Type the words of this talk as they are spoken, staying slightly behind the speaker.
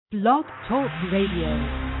Blog Talk Radio.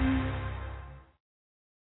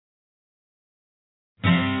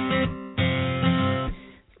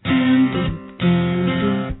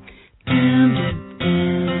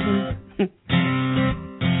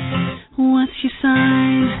 What's your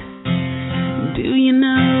sign? Do you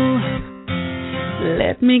know?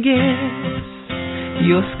 Let me guess.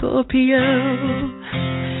 You're Scorpio.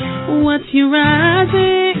 What's your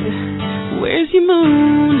rising? Where's your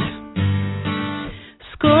moon?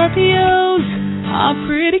 Scorpios are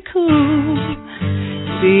pretty cool.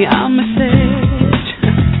 See, I'm a sage,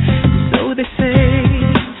 so they say.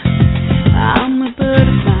 I'm a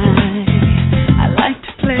butterfly, I like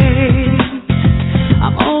to play.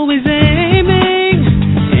 I'm always aiming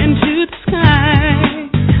into the sky.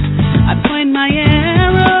 I point my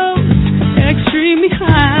arrows extremely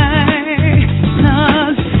high.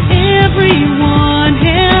 'Cause everyone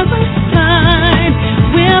has a sign,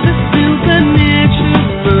 whether supernatural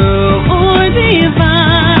or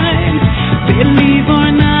divine. Believe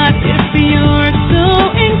or not, if you're so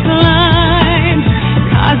inclined.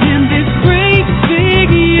 'Cause in this great big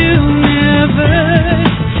universe,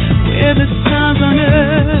 we're the stars on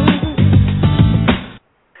earth.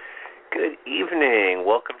 Good evening.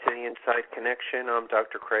 Welcome to the Inside Connection. I'm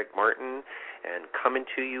Dr. Craig Martin, and coming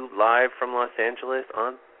to you live from Los Angeles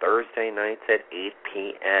on Thursday nights at 8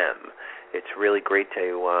 p.m. It's really great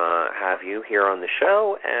to have you here on the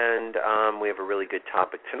show, and we have a really good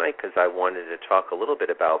topic tonight because I wanted to talk a little bit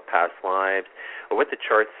about past lives, or what the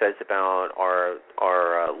chart says about our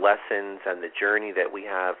lessons and the journey that we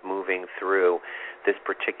have moving through this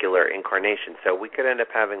particular incarnation. So we could end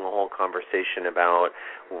up having a whole conversation about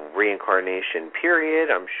reincarnation, period.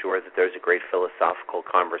 I'm sure that there's a great philosophical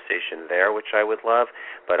conversation there, which I would love,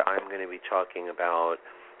 but I'm going to be talking about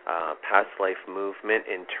past life movement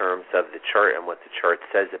in terms of the chart and what the chart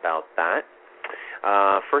says about that.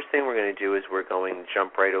 First thing we're going to do is we're going to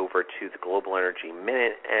jump right over to the Global Energy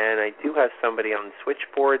Minute, and I do have somebody on the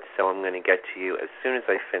switchboard, so I'm going to get to you as soon as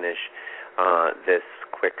I finish this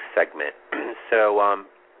quick segment. So,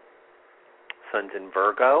 Sun's in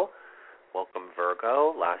Virgo. Welcome,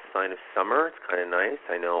 Virgo. Last sign of summer. It's kind of nice.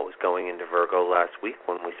 I know it was going into Virgo last week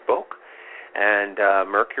when we spoke. And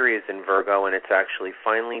Mercury is in Virgo, and it's actually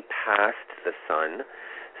finally past the Sun,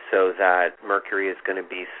 so that Mercury is going to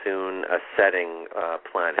be soon a setting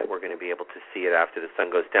planet. We're going to be able to see it after the Sun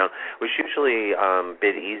goes down, which is usually a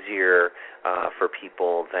bit easier for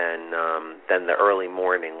people than the early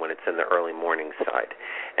morning, when it's in the early morning side.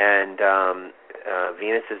 And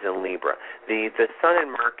Venus is in Libra. The Sun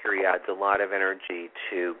and Mercury adds a lot of energy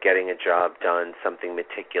to getting a job done, something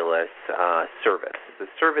meticulous, service. The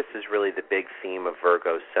service is really the big theme of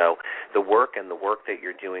Virgo, so the work and the work that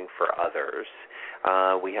you're doing for others.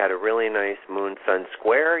 We had a really nice moon-sun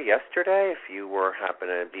square yesterday. If you happen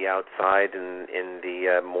to be outside in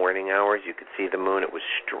the morning hours, you could see the moon. It was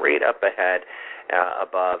straight up ahead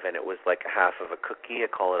above, and it was like half of a cookie. I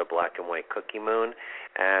call it a black and white cookie moon.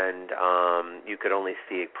 And you could only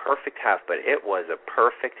see a perfect half, but it was a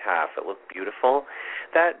perfect half. It looked beautiful.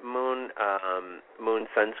 That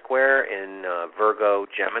moon-sun square in Virgo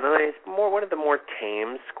Gemini is one of the more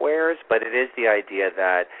tame squares, but it is the idea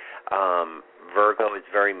that Virgo is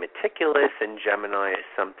very meticulous, and Gemini is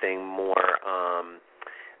something more,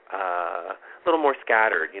 a little more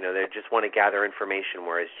scattered. You know, they just want to gather information,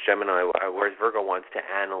 whereas Virgo wants to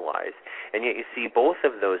analyze. And yet you see both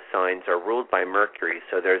of those signs are ruled by Mercury,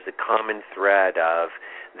 so there's a common thread of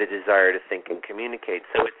the desire to think and communicate.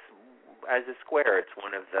 So it's, as a square, it's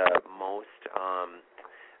one of the most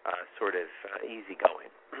sort of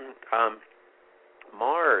easygoing.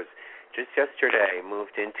 Mars just yesterday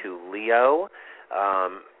moved into Leo.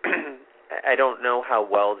 I don't know how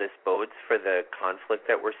well this bodes for the conflict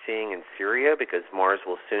that we're seeing in Syria, because Mars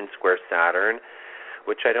will soon square Saturn,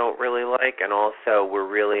 which I don't really like. And also, we're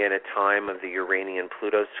really in a time of the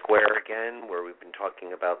Uranian-Pluto square again, where we've been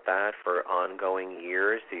talking about that for ongoing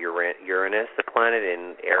years. The Uranus, the planet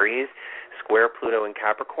in Aries, square Pluto in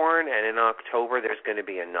Capricorn, and in October there's going to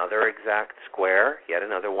be another exact square, yet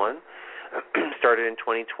another one. Started in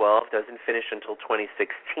 2012, doesn't finish until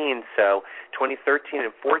 2016, so 2013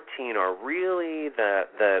 and 14 are really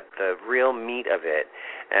the real meat of it.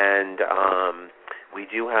 And we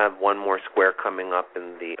do have one more square coming up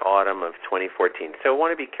in the autumn of 2014. So I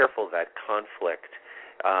want to be careful that conflict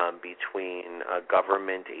between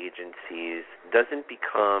government agencies doesn't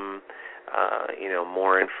become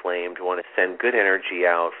more inflamed. We want to send good energy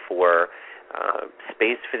out for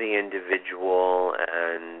space for the individual,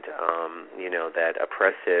 and that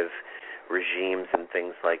oppressive regimes and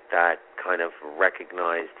things like that kind of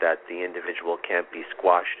recognize that the individual can't be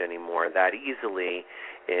squashed anymore that easily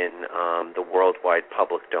in the worldwide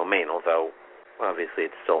public domain, although obviously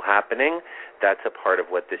it's still happening. That's a part of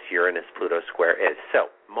what this Uranus-Pluto square is. So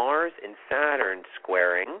Mars and Saturn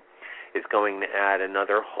squaring is going to add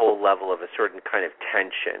another whole level of a certain kind of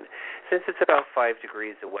tension. Since it's about 5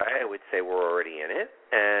 degrees away, I would say we're already in it,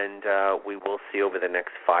 and we will see over the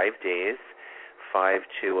next 5 days, 5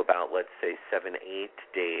 to about, let's say, 7, 8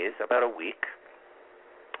 days, about a week,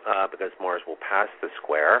 because Mars will pass the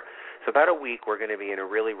square. So about a week, we're going to be in a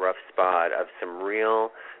really rough spot of some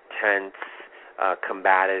real tense,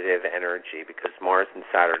 combative energy, because Mars and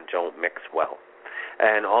Saturn don't mix well.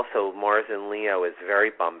 And also, Mars in Leo is very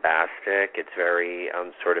bombastic. It's very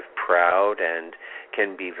sort of proud and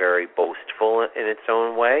can be very boastful in its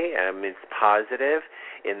own way. It's positive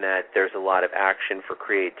in that there's a lot of action for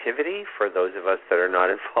creativity for those of us that are not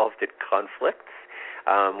involved in conflicts.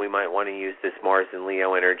 We might want to use this Mars and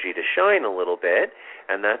Leo energy to shine a little bit,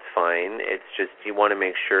 and that's fine. It's just you want to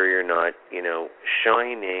make sure you're not,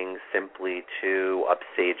 shining simply to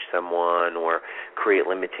upstage someone or create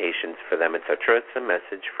limitations for them, etc. It's a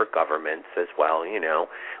message for governments as well.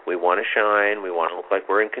 We want to shine. We want to look like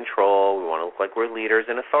we're in control. We want to look like we're leaders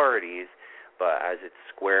and authorities. But as it's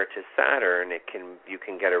square to Saturn, you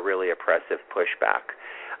can get a really oppressive pushback.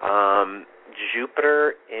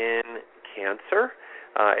 Jupiter in Cancer.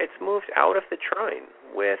 It's moved out of the trine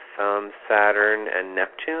with Saturn and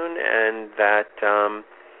Neptune, and that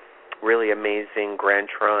really amazing grand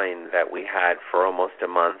trine that we had for almost a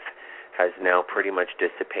month has now pretty much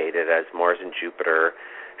dissipated as Mars and Jupiter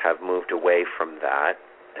have moved away from that.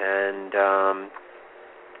 And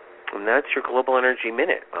that's your Global Energy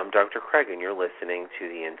Minute. I'm Dr. Craig, and you're listening to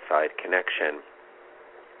the Inside Connection.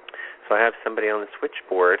 So I have somebody on the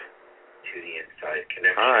switchboard. To the Inside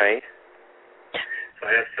Connection. Hi.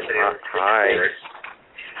 Hi.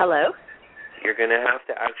 Hello. You're going to have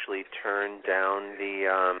to actually turn down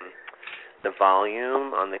the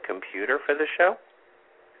volume on the computer for the show.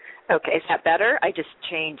 Okay, is that better? I just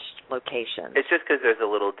changed location. It's just because there's a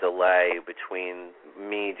little delay between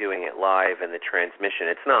me doing it live and the transmission.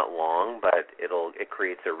 It's not long, but it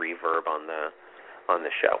creates a reverb on the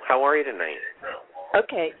show. How are you tonight?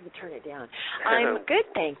 Okay, let me turn it down. I'm good,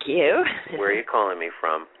 thank you. Where are you calling me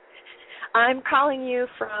from? I'm calling you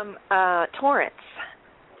from Torrance.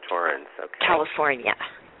 Torrance, okay. California.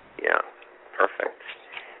 Yeah, perfect.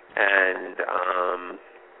 And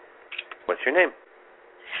what's your name?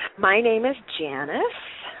 My name is Janice.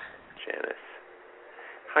 Janice.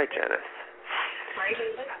 Hi, Janice.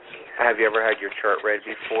 Have you ever had your chart read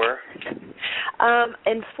before?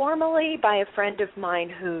 Informally by a friend of mine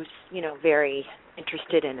who's, very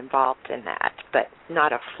interested and involved in that, but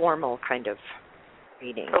not a formal kind of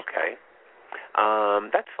reading. Okay.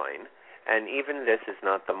 That's fine. And even this is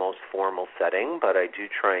not the most formal setting, but I do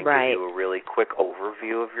try and give you a really quick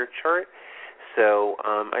overview of your chart. So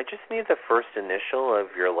I just need the first initial of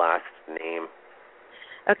your last name.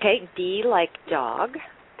 Okay, D like dog.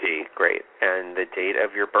 D, great. And the date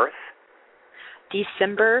of your birth?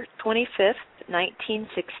 December 25th,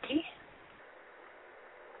 1960.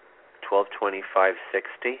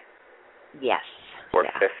 12/25/60? Yes. Or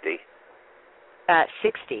 50?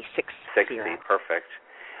 60. 60, perfect.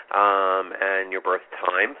 And your birth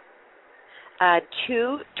time?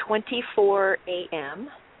 2:24 a.m.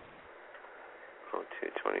 Oh,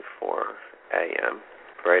 2:24 a.m.,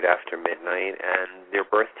 right after midnight. And your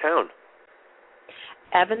birth town?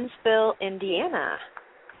 Evansville, Indiana.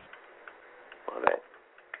 Love it.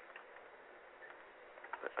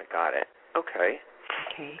 I got it. Okay.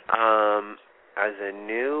 Okay. As a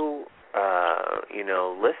new,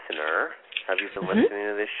 listener, have you been listening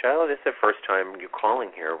to this show? This is the first time you're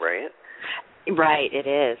calling here, right? Right, it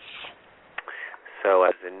is. So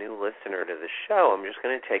as a new listener to the show, I'm just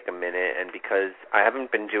going to take a minute, and because I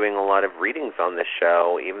haven't been doing a lot of readings on the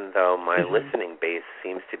show, even though my listening base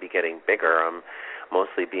seems to be getting bigger, I'm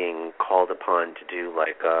mostly being called upon to do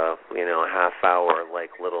like a half-hour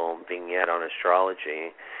little vignette on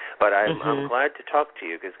astrology. But I'm glad to talk to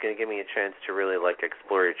you because it's going to give me a chance to really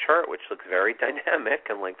explore your chart, which looks very dynamic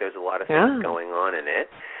and there's a lot of things going on in it.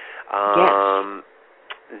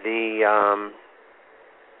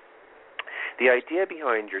 The idea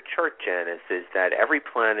behind your chart, Janice, is that every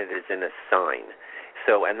planet is in a sign.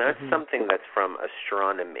 So, and that's something that's from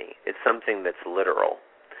astronomy. It's something that's literal.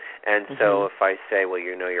 And so if I say, well,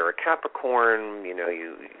 you're a Capricorn,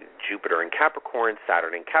 Jupiter in Capricorn,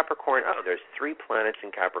 Saturn in Capricorn, there's 3 planets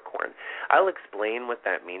in Capricorn. I'll explain what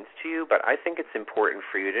that means to you, but I think it's important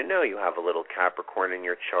for you to know you have a little Capricorn in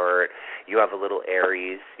your chart, you have a little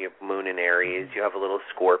Aries, you have Moon in Aries, you have a little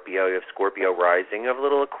Scorpio, you have Scorpio rising, you have a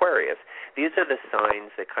little Aquarius. These are the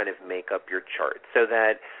signs that kind of make up your chart, so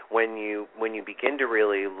that when you begin to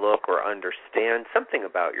really look or understand something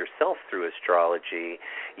about yourself through astrology,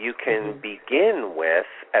 you can begin with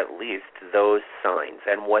at least those signs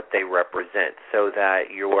and what they represent, so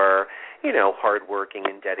that you're, hardworking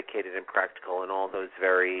and dedicated and practical and all those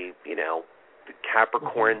very,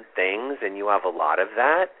 Capricorn things, and you have a lot of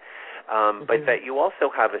that. But that you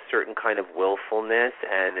also have a certain kind of willfulness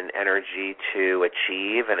and an energy to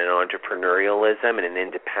achieve and an entrepreneurialism and an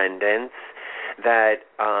independence that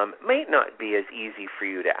might not be as easy for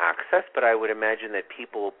you to access, but I would imagine that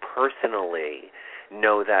people personally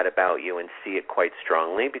know that about you and see it quite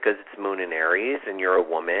strongly because it's Moon in Aries and you're a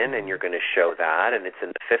woman and you're going to show that, and it's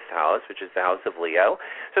in the 5th house, which is the house of Leo.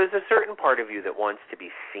 So there's a certain part of you that wants to be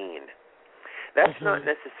seen. That's not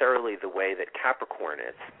necessarily the way that Capricorn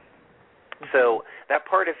is. So that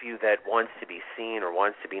part of you that wants to be seen or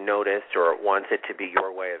wants to be noticed or wants it to be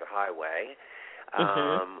your way or the highway,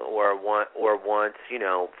 or wants,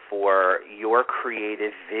 for your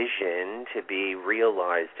creative vision to be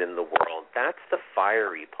realized in the world, that's the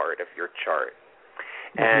fiery part of your chart.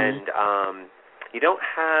 And you don't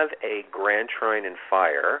have a grand trine in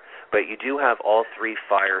fire, but you do have all 3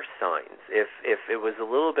 fire signs. If it was a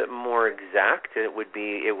little bit more exact, it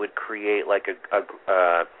would create like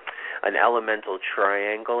an elemental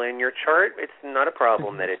triangle in your chart. It's not a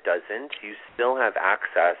problem that it doesn't. You still have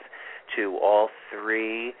access to all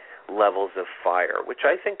 3 levels of fire, which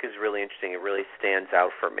I think is really interesting. It really stands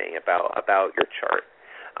out for me about your chart.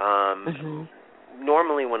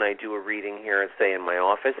 Normally when I do a reading here, say in my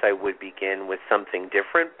office, I would begin with something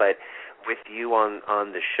different, but with you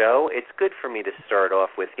on the show, it's good for me to start off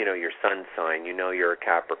with, your sun sign. You're a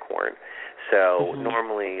Capricorn. So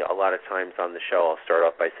normally a lot of times on the show I'll start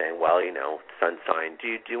off by saying, well, sun sign. Do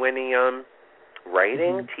you do any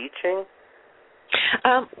writing, teaching?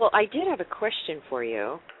 Well, I did have a question for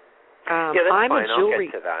you. Yeah, that's I'm fine. a jewelry...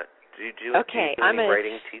 I'll get to that. Do you do any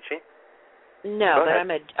writing, teaching? No, but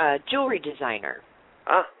I'm a jewelry designer.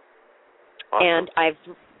 Ah, awesome. And I've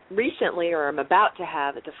recently, or I'm about to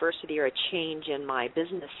have at the first of the year, a change in my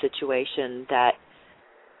business situation that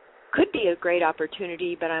could be a great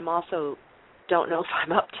opportunity, but I'm also don't know if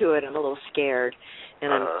I'm up to it. I'm a little scared,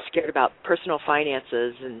 and I'm scared about personal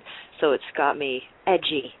finances, and so it's got me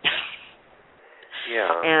edgy.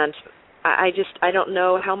 Yeah. And I don't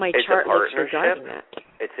know how my chart looks regarding that.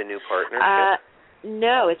 It's a new partnership?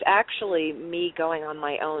 No, it's actually me going on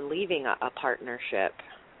my own, leaving a partnership.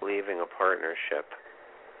 Leaving a partnership.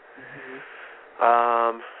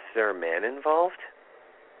 Is there a man involved?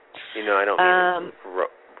 I don't mean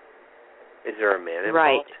is there a man involved?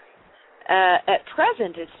 Right. At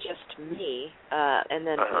present, it's just me, and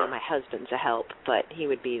then my husband's a help, but he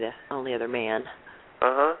would be the only other man.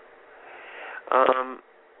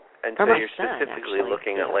 And so you're specifically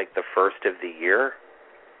looking at like the first of the year?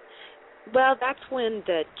 Well, that's when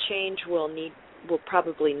the change will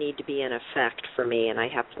probably need to be in effect for me, and I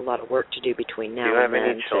have a lot of work to do between now and then. Do you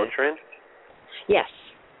have any children? Yes.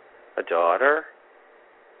 A daughter?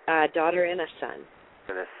 A daughter and a son.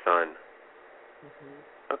 And a son.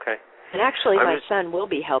 Okay. And actually, my son will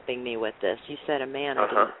be helping me with this. You said a man.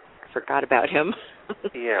 I forgot about him.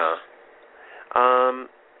 Yeah.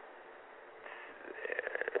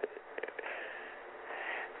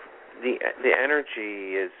 The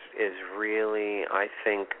energy is really, I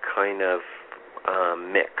think, kind of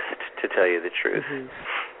mixed, to tell you the truth.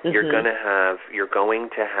 You're going to have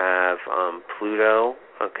Pluto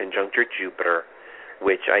conjunct your Jupiter,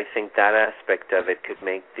 which I think that aspect of it could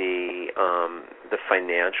make the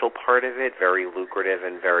financial part of it very lucrative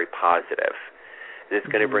and very positive. It's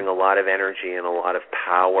going to bring a lot of energy and a lot of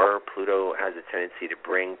power. Pluto has a tendency to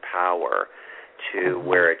bring power to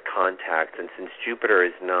where it contacts, and since Jupiter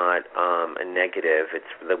is not a negative, it's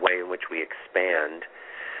the way in which we expand.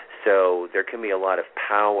 So there can be a lot of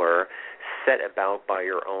power set about by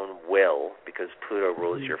your own will because Pluto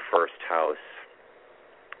rules your first house.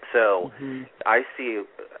 So I see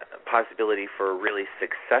a possibility for a really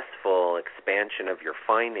successful expansion of your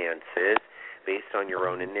finances based on your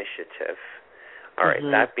own initiative. All right,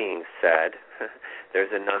 that being said,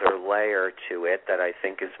 there's another layer to it that I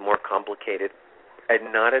think is more complicated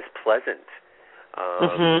and not as pleasant.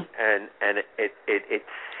 And it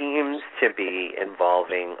seems to be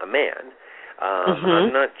involving a man.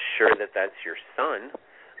 I'm not sure that that's your son.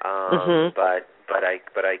 But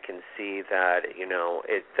I can see that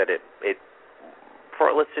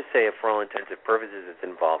let's just say for all intents and purposes it's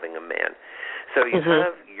involving a man. So you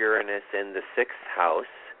have Uranus in the 6th house.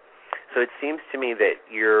 So it seems to me that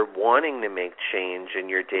you're wanting to make change in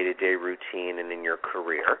your day-to-day routine and in your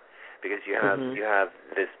career, because you have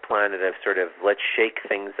this planet of sort of let's shake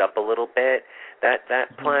things up a little bit.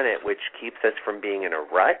 That planet, which keeps us from being in a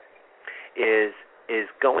rut, is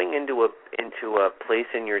going into a place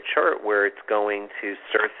in your chart where it's going to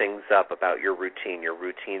stir things up about your routine. Your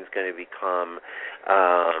routine's going to become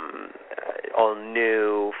all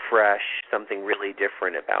new, fresh, something really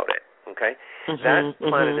different about it. Okay? That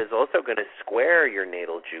planet is also going to square your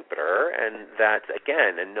natal Jupiter, and that's,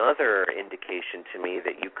 again, another indication to me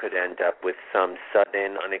that you could end up with some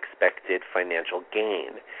sudden, unexpected financial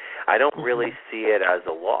gain. I don't really see it as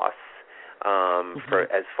a loss for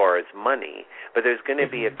as far as money, but there's going to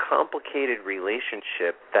be a complicated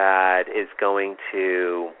relationship that is going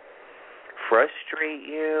to frustrate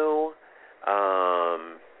you,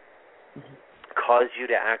 cause you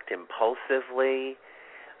to act impulsively,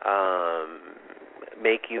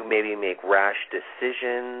 make you maybe make rash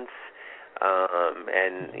decisions,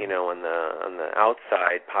 and on the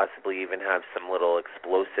outside possibly even have some little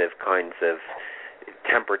explosive kinds of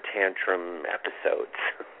temper tantrum episodes.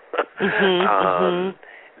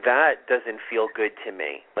 That doesn't feel good to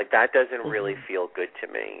me. Like, that doesn't really feel good to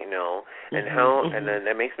me, And and then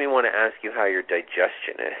that makes me want to ask you how your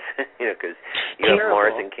digestion is, because you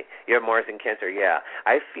have Mars in Cancer. Yeah,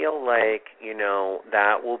 I feel like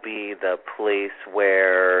that will be the place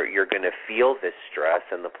where you're going to feel this stress,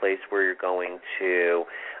 and the place where you're going to,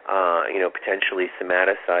 potentially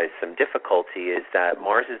somaticize some difficulty is that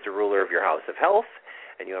Mars is the ruler of your house of health.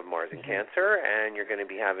 And you have Mars in Cancer, and you're going to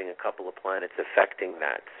be having a couple of planets affecting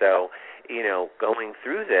that. So, going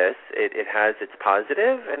through this, it has its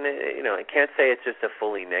positive, and I can't say it's just a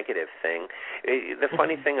fully negative thing. The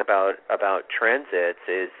funny thing about transits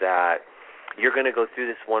is that you're going to go through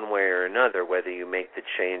this one way or another, whether you make the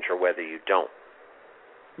change or whether you don't.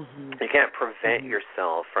 You can't prevent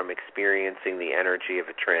yourself from experiencing the energy of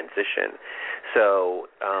a transition. So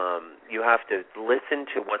you have to listen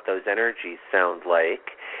to what those energies sound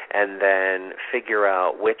like and then figure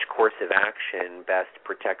out which course of action best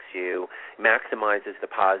protects you, maximizes the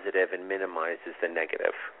positive, and minimizes the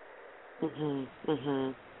negative. You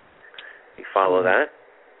follow that?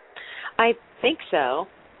 I think so.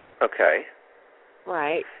 Okay.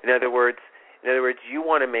 Right. In other words, you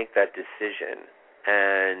want to make that decision.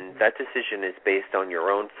 And that decision is based on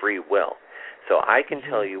your own free will. So I can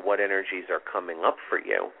tell you what energies are coming up for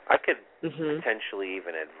you. I could potentially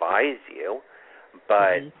even advise you,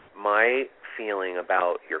 but my feeling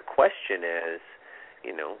about your question is,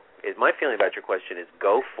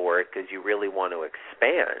 go for it because you really want to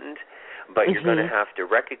expand, but you're going to have to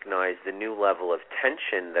recognize the new level of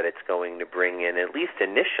tension that it's going to bring in, at least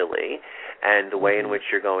initially, and the way in which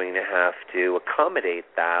you're going to have to accommodate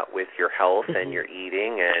that with your health and your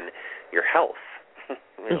eating and your health,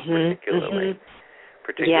 particularly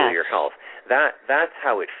your health. That's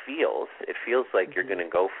how it feels. It feels like you're going to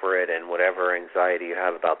go for it, and whatever anxiety you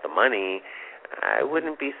have about the money, I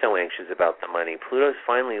wouldn't be so anxious about the money. Pluto's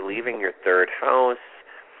finally leaving your 3rd house.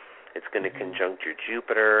 It's going to conjunct your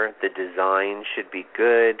Jupiter. The design should be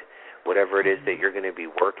good. Whatever it is that you're going to be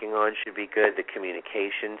working on should be good. The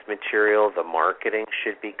communications material, the marketing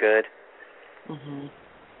should be good.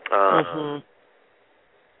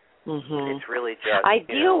 It's really just... I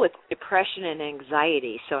deal with depression and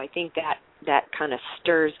anxiety, so I think that kind of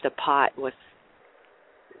stirs the pot with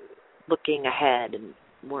looking ahead and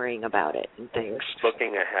worrying about it and things.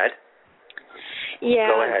 Looking ahead? Yeah.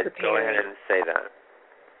 Go ahead and say that.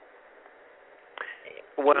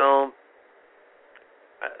 Well,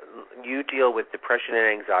 you deal with depression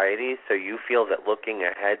and anxiety, so you feel that looking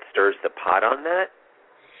ahead stirs the pot on that?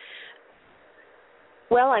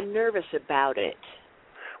 Well, I'm nervous about it.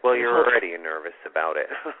 Well, you're already nervous about it.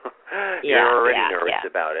 You're already nervous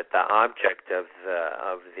about it. The object of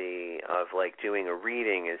doing a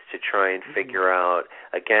reading is to try and figure out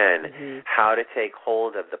again how to take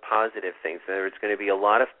hold of the positive things. There's going to be a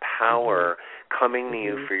lot of power coming to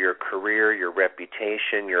you for your career, your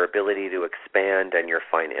reputation, your ability to expand, and your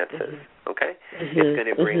finances. Okay, it's going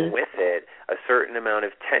to bring with it a certain amount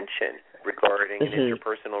of tension regarding an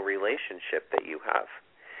interpersonal relationship that you have.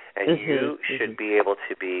 And you should be able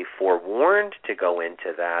to be forewarned to go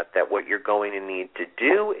into that what you're going to need to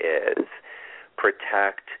do is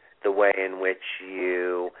protect the way in which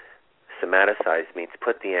you somaticize, means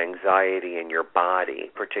put the anxiety in your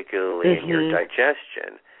body, particularly in your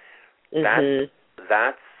digestion.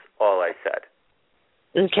 That's all I said.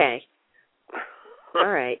 Okay. All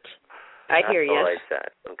right. I hear you. That's all I said.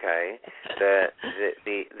 Okay.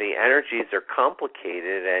 The energies are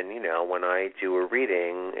complicated, and when I do a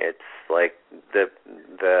reading, it's like the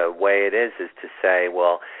way it is to say,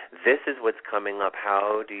 well, this is what's coming up.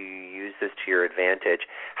 How do you use this to your advantage?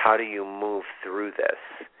 How do you move through this?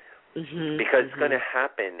 Mm-hmm. Because it's going to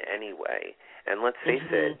happen anyway. And let's face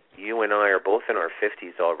it, you and I are both in our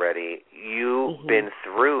 50s already. You've been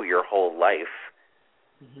through your whole life.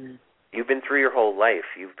 Mm-hmm. You've been through your whole life.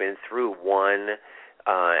 You've been through one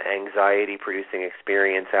anxiety-producing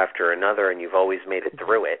experience after another, and you've always made it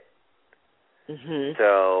through it. Mm-hmm.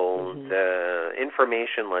 So the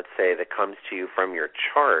information, let's say, that comes to you from your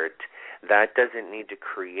chart, that doesn't need to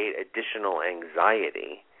create additional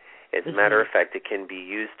anxiety. As a matter of fact, it can be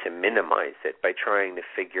used to minimize it by trying to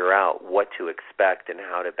figure out what to expect and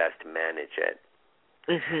how to best manage it.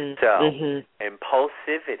 So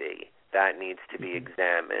impulsivity, that needs to be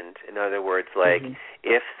examined. In other words, like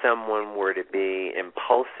if someone were to be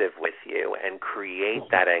impulsive with you and create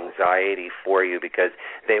that anxiety for you because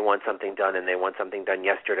they want something done and they want something done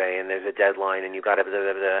yesterday and there's a deadline and you got to blah,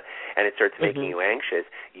 blah, blah, and it starts making you anxious,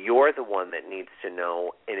 you're the one that needs to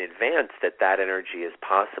know in advance that that energy is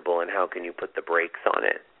possible and how can you put the brakes on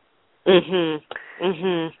it.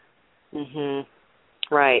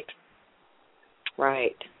 Right.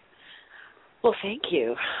 Right. Well, thank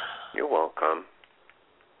you. You're welcome.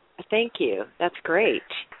 Thank you. That's great.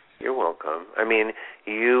 You're welcome. I mean,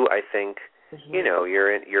 I think,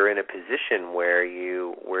 you're in a position where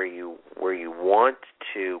you want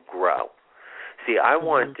to grow. See, I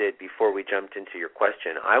wanted, before we jumped into your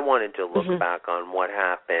question, I wanted to look back on what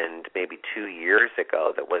happened maybe 2 years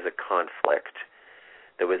ago that was a conflict.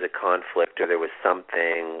 There was a conflict, or there was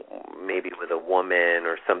something maybe with a woman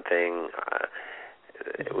or something.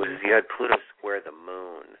 It was, you had Pluto square the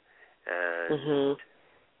moon. And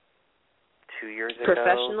 2 years ago?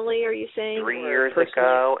 Professionally, are you saying? 3 years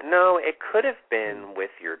ago? No, it could have been with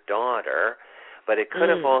your daughter, but it could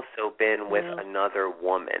have also been with another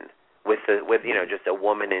woman, with just a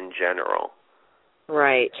woman in general.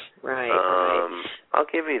 Right. I'll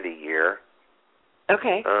give you the year.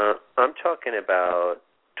 Okay. I'm talking about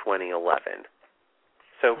 2011.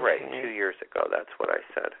 So, right, 2 years ago, that's what I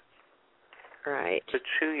said. Right. So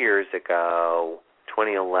 2 years ago,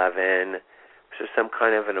 2011, was there some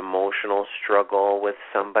kind of an emotional struggle with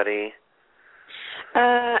somebody?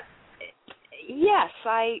 Yes,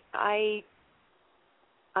 I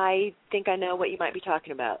think I know what you might be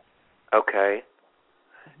talking about. Okay.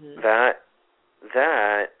 That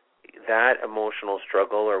emotional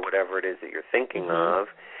struggle, or whatever it is that you're thinking of,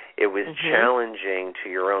 it was challenging to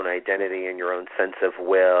your own identity and your own sense of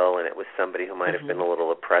will, and it was somebody who might have been a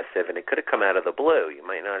little oppressive, and it could have come out of the blue. You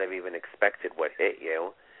might not have even expected what hit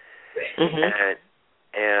you.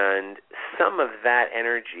 And some of that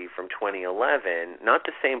energy from 2011, not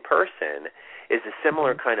the same person, is a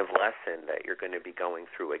similar kind of lesson that you're going to be going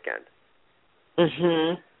through again. It's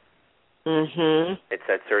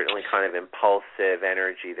that certainly kind of impulsive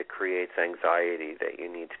energy that creates anxiety that you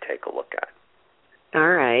need to take a look at. All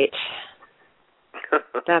right.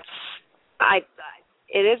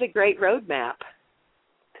 It is a great roadmap.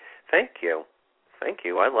 Thank you.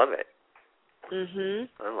 I love it. I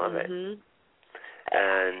love it.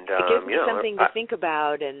 And it gives me something to think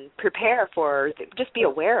about and prepare for, just be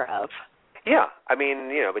aware of. Yeah, I mean,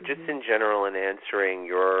 but just in general, in answering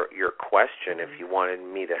your question, if you wanted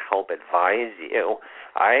me to help advise you,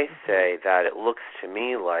 I say that it looks to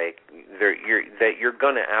me like you're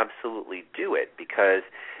going to absolutely do it, because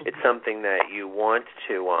it's something that you want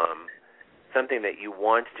to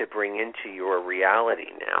bring into your reality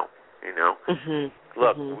now.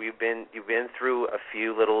 Look, you've been through a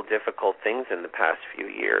few little difficult things in the past few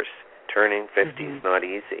years. Turning 50 is not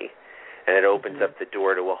easy. And it opens up the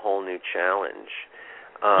door to a whole new challenge.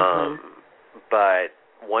 But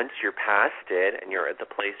once you're past it and you're at the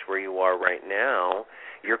place where you are right now,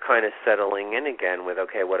 you're kind of settling in again with,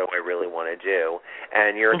 okay, what do I really want to do?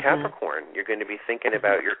 And you're a Capricorn. You're going to be thinking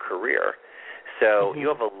about your career. So you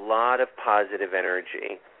have a lot of positive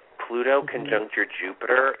energy. Pluto conjunct your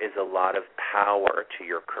Jupiter is a lot of power to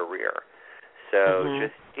your career. So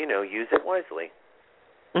just, use it wisely.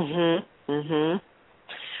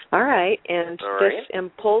 All right, and this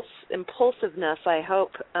impulsiveness, I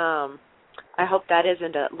hope that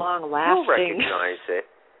isn't a long-lasting. You'll recognize it,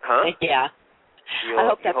 huh? Yeah. I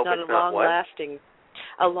hope that's not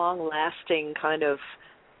a long-lasting kind of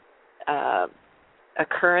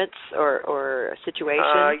occurrence or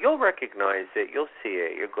situation? You'll recognize it. You'll see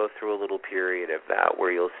it. You'll go through a little period of that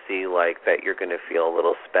where you'll see like that you're going to feel a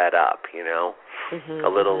little sped up, a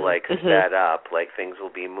little like sped up, like things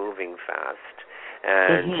will be moving fast.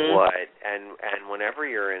 And and whenever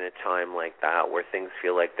you're in a time like that where things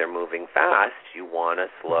feel like they're moving fast, you want to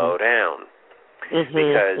slow down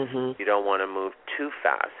because you don't want to move too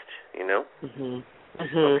fast,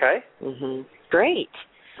 Okay? Great.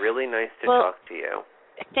 Really nice to talk to you.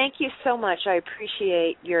 Thank you so much. I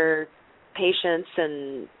appreciate your patience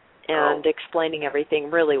and explaining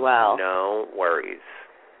everything really well. No worries.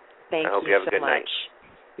 Thank you so much. I hope you have a good night.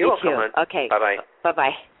 You're welcome, hon. Okay. Bye-bye.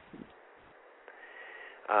 Bye-bye.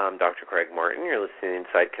 Dr. Craig Martin, you're listening to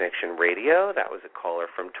Inside Connection Radio. That was a caller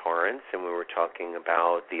from Torrance, and we were talking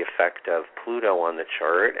about the effect of Pluto on the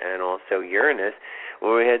chart and also Uranus.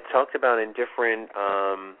 Well, we had talked about in different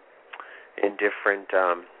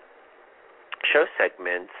show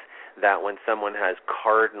segments that when someone has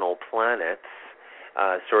cardinal planets,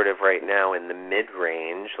 sort of right now in the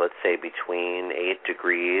mid-range, let's say between 8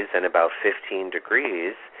 degrees and about 15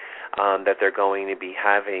 degrees, that they're going to be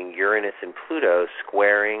having Uranus and Pluto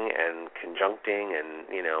squaring and conjuncting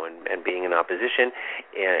and being in opposition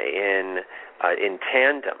in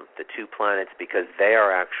tandem, the two planets, because they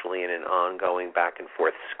are actually in an ongoing back and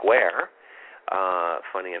forth square.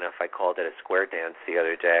 Funny enough, I called it a square dance the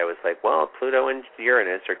other day. I was like, well, Pluto and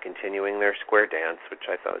Uranus are continuing their square dance, which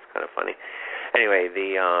I thought was kind of funny. Anyway,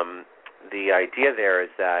 the idea there is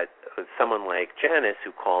that someone like Janice,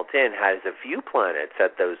 who called in, has a few planets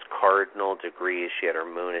at those cardinal degrees. She had her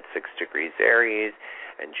moon at 6 degrees Aries,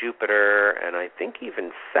 and Jupiter, and I think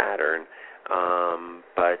even Saturn.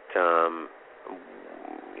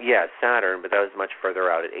 Saturn, but that was much further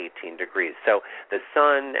out at 18 degrees. So the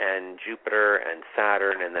Sun and Jupiter and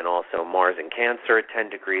Saturn, and then also Mars and Cancer at 10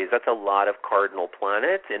 degrees, that's a lot of cardinal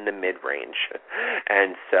planets in the mid-range.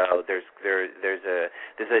 And so there's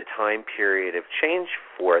a time period of change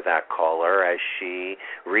for that caller as she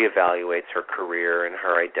reevaluates her career and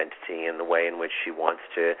her identity and the way in which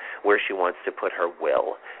where she wants to put her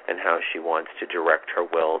will and how she wants to direct her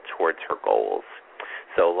will towards her goals.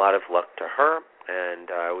 So a lot of luck to her. And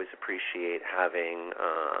I always appreciate having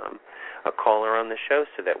a caller on the show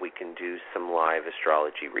so that we can do some live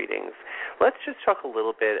astrology readings. Let's just talk a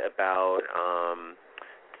little bit about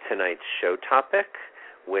tonight's show topic,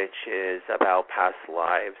 which is about past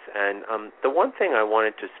lives. And the one thing I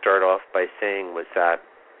wanted to start off by saying was that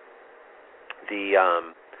the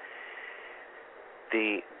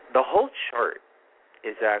whole chart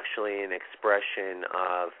is actually an expression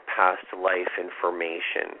of past life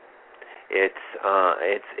information. It's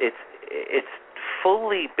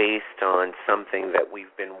fully based on something that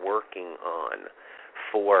we've been working on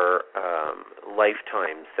for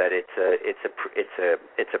lifetimes. That it's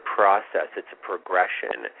a process. It's a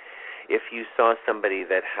progression. If you saw somebody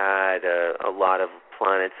that had a lot of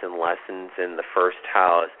planets and lessons in the first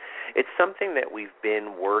house, it's something that we've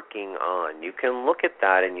been working on. You can look at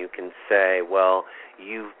that and you can say, well,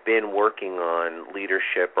 you've been working on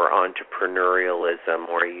leadership or entrepreneurialism,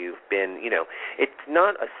 or you've been, it's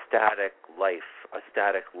not a static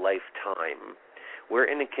lifetime. We're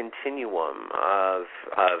in a continuum of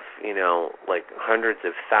like hundreds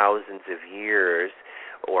of thousands of years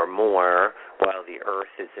or more, while the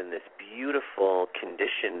Earth is in this beautiful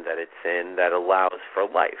condition that it's in that allows for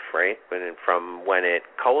life, right? From when it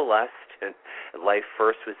coalesced and life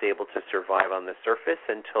first was able to survive on the surface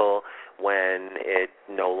until when it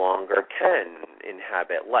no longer can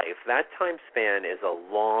inhabit life. That time span is a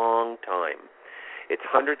long time. It's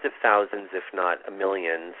hundreds of thousands, if not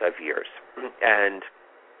millions of years. And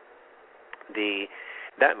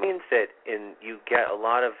that means that you get a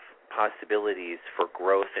lot of possibilities for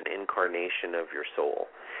growth and incarnation of your soul.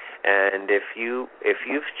 And if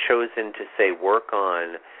you've chosen to say work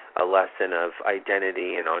on a lesson of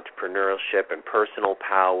identity and entrepreneurship and personal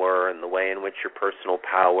power and the way in which your personal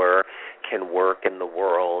power can work in the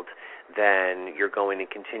world, then you're going to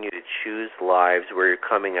continue to choose lives where you're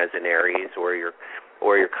coming as an Aries or you're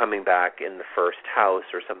coming back in the first house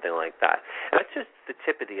or something like that. And that's just the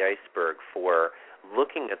tip of the iceberg for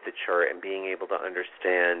looking at the chart and being able to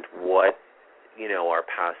understand what our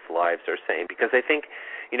past lives are saying. Because I think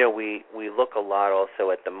we look a lot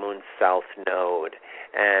also at the moon's south node,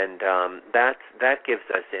 and that gives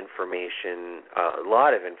us information, a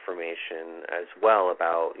lot of information as well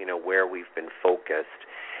about where we've been focused.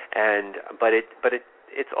 But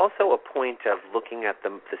it's also a point of looking at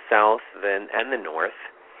the south and the north,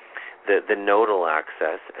 the nodal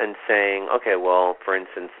axis, and saying, okay, well, for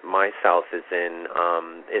instance, my south is in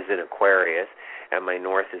Aquarius, and my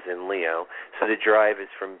north is in Leo. So the drive is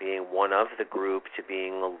from being one of the group to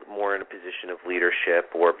being more in a position of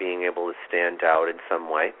leadership or being able to stand out in some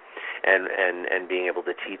way and being able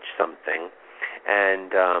to teach something.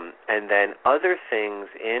 And then other things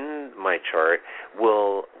in my chart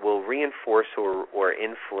will reinforce or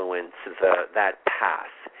influence that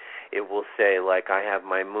path. It will say, like, I have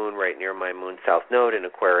my moon right near my moon south node in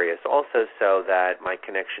Aquarius also, so that my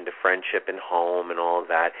connection to friendship and home and all of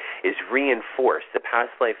that is reinforced. The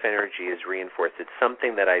past life energy is reinforced. It's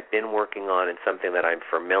something that I've been working on and something that I'm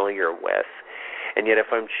familiar with. And yet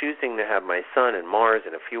if I'm choosing to have my sun and Mars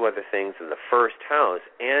and a few other things in the first house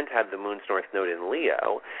and have the moon's north node in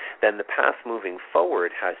Leo, then the path moving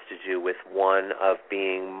forward has to do with one of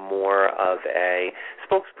being more of a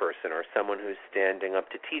spokesperson or someone who's standing up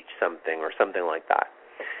to teach something or something like that.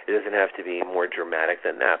 It doesn't have to be more dramatic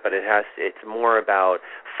than that, but it's more about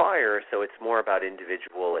fire, so it's more about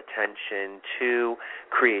individual attention to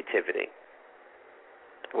creativity.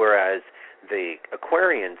 Whereas the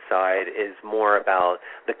Aquarian side is more about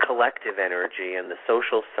the collective energy and the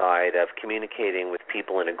social side of communicating with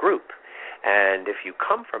people in a group. And if you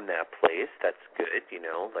come from that place, that's good,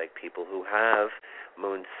 like people who have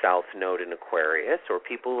moon south node in Aquarius, or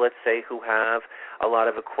people, let's say, who have a lot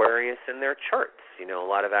of Aquarius in their charts, a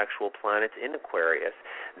lot of actual planets in Aquarius.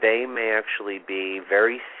 They may actually be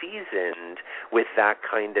very seasoned with that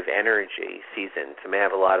kind of energy, They may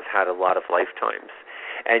have had a lot of lifetimes.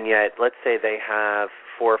 And yet, let's say they have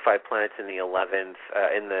 4 or 5 planets in the 11th,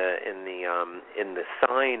 in the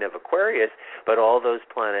sign of Aquarius, but all those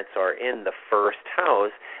planets are in the first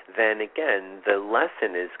house. Then again, the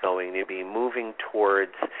lesson is going to be moving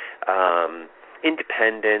towards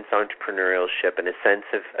independence, entrepreneurship, and a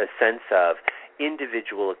sense of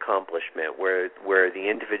individual accomplishment, where the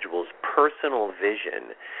individual's personal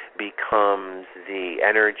vision becomes the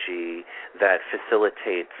energy that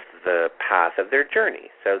facilitates the path of their journey.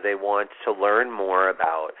 So they want to learn more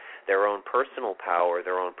about their own personal power,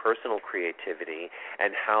 their own personal creativity,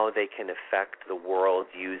 and how they can affect the world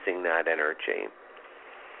using that energy.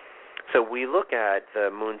 So we look at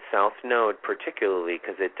the moon south node particularly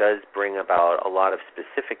because it does bring about a lot of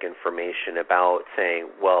specific information about saying,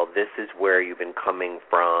 well, this is where you've been coming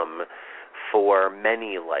from for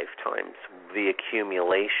many lifetimes, the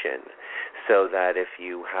accumulation. So that if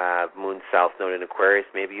you have moon south node in Aquarius,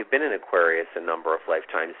 maybe you've been in Aquarius a number of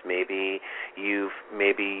lifetimes. Maybe you've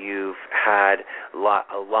had a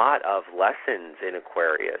lot of lessons in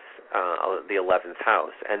Aquarius, the 11th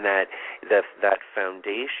house, and that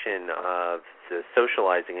foundation of the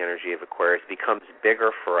socializing energy of Aquarius becomes bigger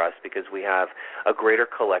for us because we have a greater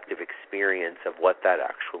collective experience of what that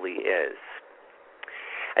actually is.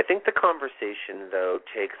 I think the conversation, though,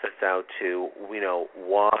 takes us out to,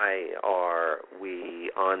 why are we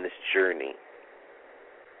on this journey?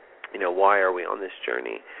 Why are we on this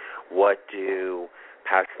journey? What do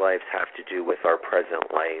past lives have to do with our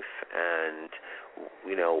present life? And,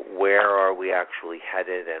 where are we actually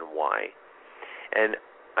headed and why? And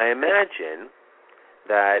I imagine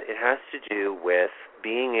that it has to do with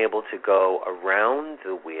being able to go around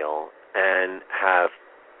the wheel and have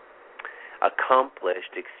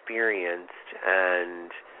accomplished, experienced,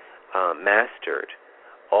 and mastered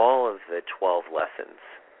all of the 12 lessons.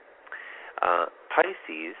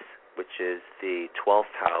 Pisces, which is the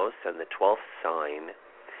 12th house and the 12th sign,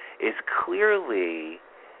 is clearly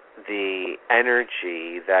the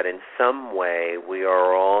energy that in some way we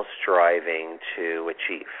are all striving to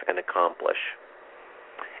achieve and accomplish.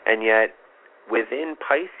 And yet, within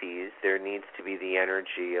Pisces, there needs to be the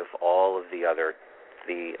energy of all of the other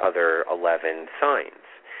 11 signs,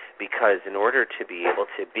 because in order to be able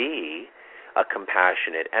to be a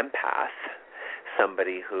compassionate empath,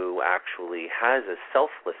 somebody who actually has a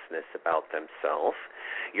selflessness about themselves,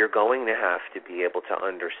 you're going to have to be able to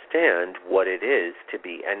understand what it is to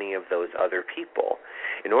be any of those other people.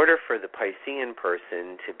 In order for the Piscean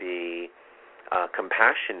person to be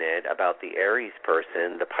compassionate about the Aries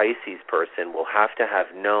person, the Pisces person will have to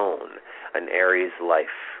have known an Aries life.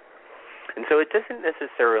 And so it doesn't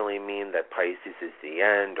necessarily mean that Pisces is the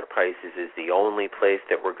end or Pisces is the only place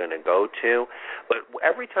that we're going to go to, but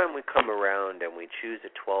every time we come around and we choose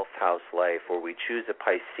a 12th house life or we choose a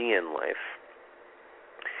Piscean life,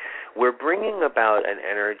 we're bringing about an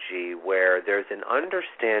energy where there's an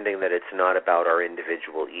understanding that it's not about our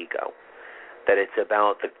individual ego, that it's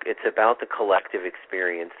about the collective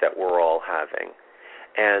experience that we're all having.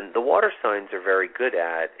 And the water signs are very good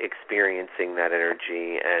at experiencing that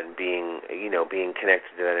energy and being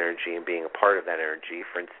connected to that energy and being a part of that energy.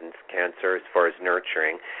 For instance, Cancer, as far as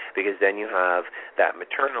nurturing, because then you have that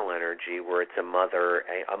maternal energy where it's a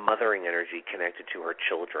mothering energy connected to her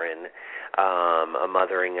children, a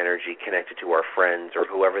mothering energy connected to our friends or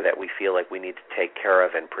whoever that we feel like we need to take care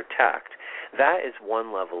of and protect. That is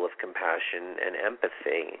one level of compassion and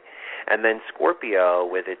empathy. And then Scorpio,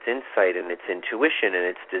 with its insight and its intuition and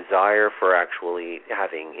its desire for actually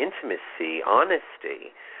having intimacy,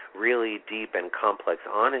 honesty, really deep and complex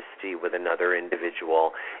honesty with another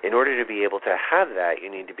individual. In order to be able to have that,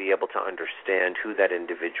 you need to be able to understand who that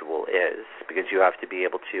individual is, because you have to be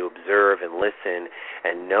able to observe and listen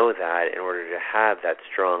and know that in order to have that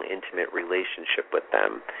strong, intimate relationship with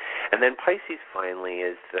them. And then Pisces, finally,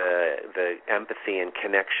 is the empathy and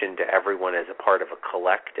connection to everyone as a part of a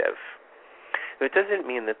collective. It doesn't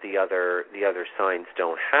mean that the other signs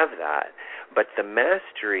don't have that, but the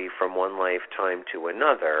mastery from one lifetime to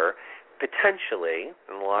another, potentially,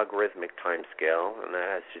 in a logarithmic time scale, and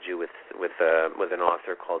that has to do with an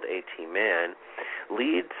author called A.T. Mann,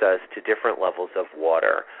 leads us to different levels of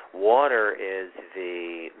water. Water is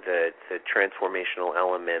the transformational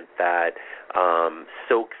element that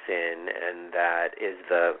soaks in, and that is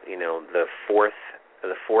the fourth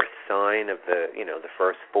sign of the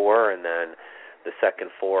first four, and then the second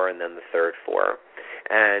four, and then the third four.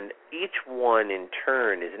 And each one in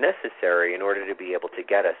turn is necessary in order to be able to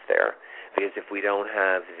get us there. Because if we don't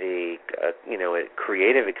have the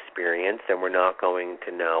creative experience, then we're not going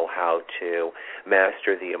to know how to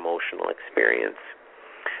master the emotional experience.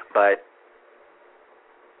 But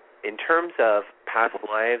in terms of past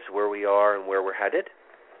lives, where we are and where we're headed,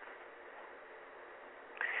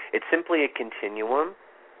 it's simply a continuum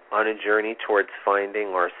on a journey towards finding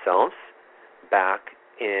ourselves back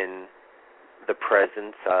in the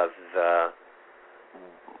presence of the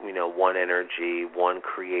one energy, one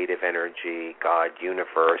creative energy, God,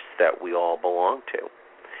 universe that we all belong to.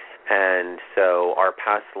 And so our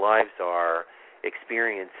past lives are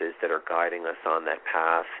experiences that are guiding us on that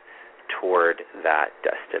path toward that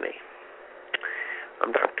destiny.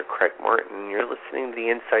 I'm Dr. Craig Martin. You're listening to The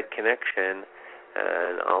Inside Connection,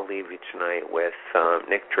 and I'll leave you tonight with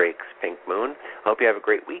Nick Drake's Pink Moon. I hope you have a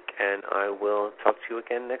great week, and I will talk to you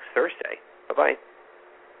again next Thursday. Bye-bye.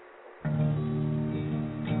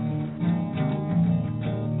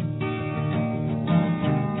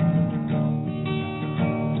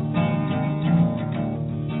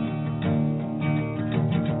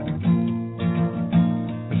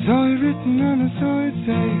 I saw it written and I saw it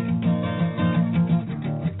say,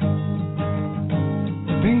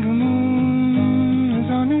 Pink Moon is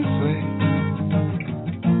on its way.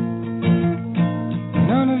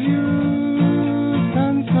 None of you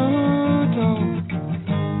stand so tall.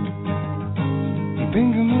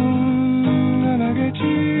 Pink Moon, gonna get you.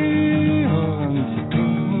 Oh, it's a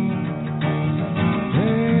pink moon.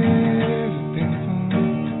 There's a pink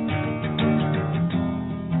moon.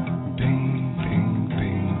 Pink, pink,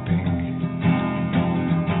 pink, pink.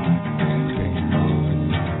 Pink moon.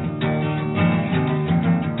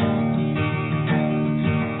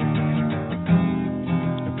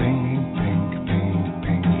 Pink, pink, pink,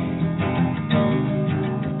 pink.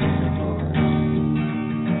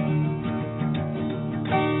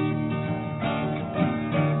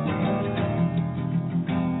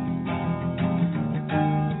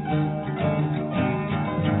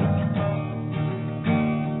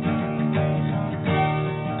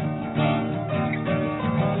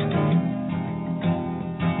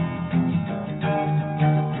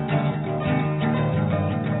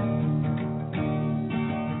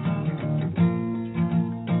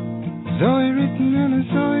 Saw it written and I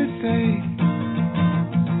saw it say,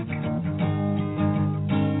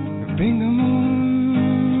 Bingo.